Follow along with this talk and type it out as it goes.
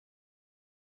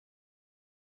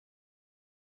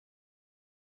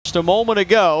just a moment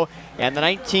ago, and the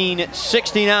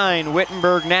 1969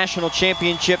 Wittenberg National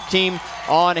Championship team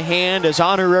on hand as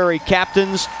honorary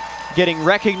captains getting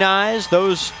recognized.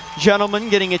 Those gentlemen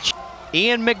getting a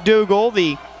Ian McDougall,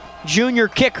 the junior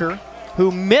kicker, who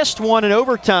missed one in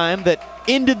overtime that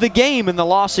ended the game in the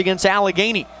loss against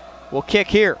Allegheny, will kick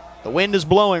here. The wind is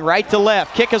blowing right to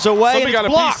left. Kick is away. Somebody got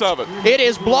a piece of it. It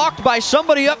is blocked by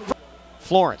somebody up front.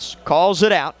 Florence calls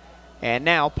it out and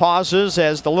now pauses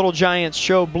as the Little Giants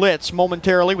show blitz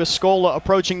momentarily with Scola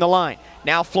approaching the line.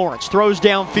 Now Florence throws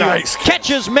downfield. Nice catch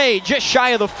is made just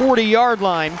shy of the 40-yard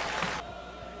line.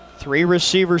 3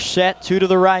 receivers set, 2 to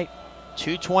the right.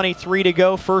 2:23 to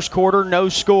go, first quarter, no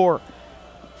score.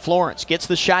 Florence gets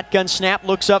the shotgun snap,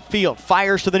 looks upfield,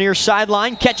 fires to the near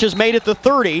sideline, catch is made at the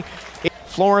 30.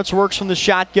 Florence works from the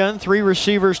shotgun, 3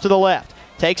 receivers to the left.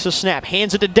 Takes a snap,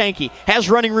 hands it to Danke, has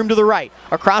running room to the right,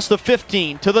 across the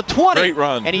 15 to the 20. Great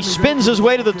run. And he spins his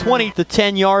way to the 20, the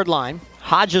 10-yard line.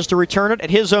 Hodges to return it at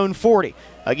his own 40.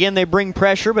 Again, they bring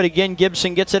pressure, but again,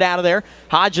 Gibson gets it out of there.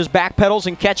 Hodges backpedals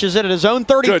and catches it at his own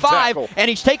 35, and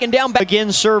he's taken down back.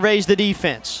 Again, surveys the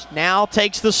defense. Now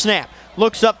takes the snap,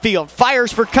 looks upfield,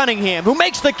 fires for Cunningham, who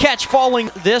makes the catch falling.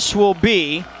 This will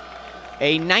be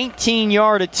a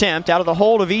 19-yard attempt out of the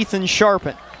hold of Ethan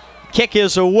Sharpen. Kick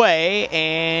is away,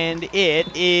 and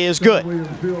it is good.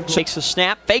 Takes the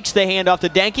snap, fakes the handoff to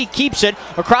Danke, keeps it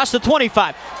across the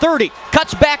 25, 30,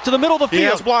 cuts back to the middle of the field. He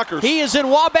has blockers. He is in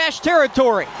Wabash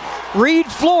territory. Reed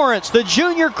Florence, the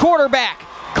junior quarterback,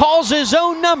 calls his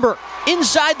own number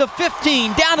inside the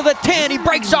 15, down to the 10. He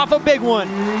breaks off a big one.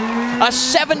 A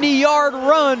 70-yard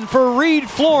run for Reed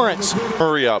Florence.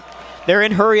 Hurry up. They're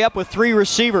in hurry up with 3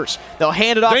 receivers. They'll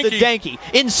hand it off to Danke.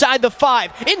 Inside the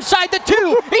 5, inside the 2.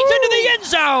 He's into the end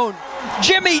zone.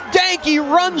 Jimmy Danke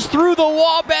runs through the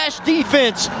Wabash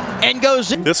defense and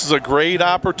goes in. This is a great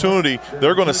opportunity.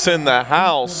 They're going to send the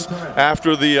house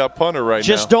after the punter right now.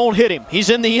 Just don't hit him. He's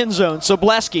in the end zone.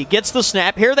 Sobleski gets the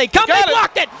snap. Here they come. They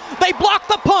blocked it. They blocked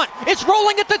the punt. It's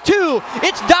rolling at the 2.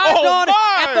 It's dived on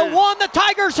at the 1. The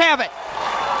Tigers have it.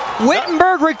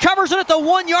 Wittenberg recovers it at the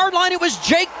 1-yard line. It was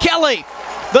Jake Kelly.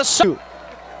 The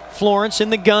Florence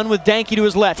in the gun with Danke to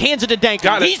his left. Hands it to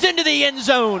Danke. He's into the end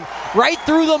zone. Right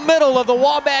through the middle of the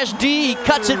Wabash D. He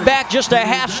cuts it back just a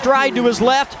half stride to his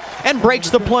left and breaks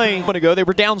the plane. They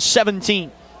were down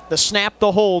 17. The snap,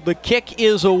 the hold. The kick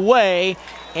is away,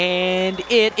 and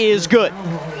it is good.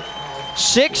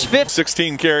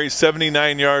 16 carries,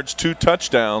 79 yards, 2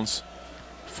 touchdowns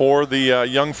for the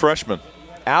young freshman.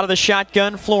 Out of the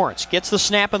shotgun, Florence gets the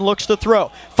snap and looks to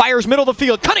throw. Fires middle of the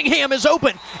field. Cunningham is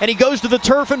open, and he goes to the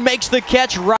turf and makes the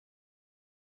catch right.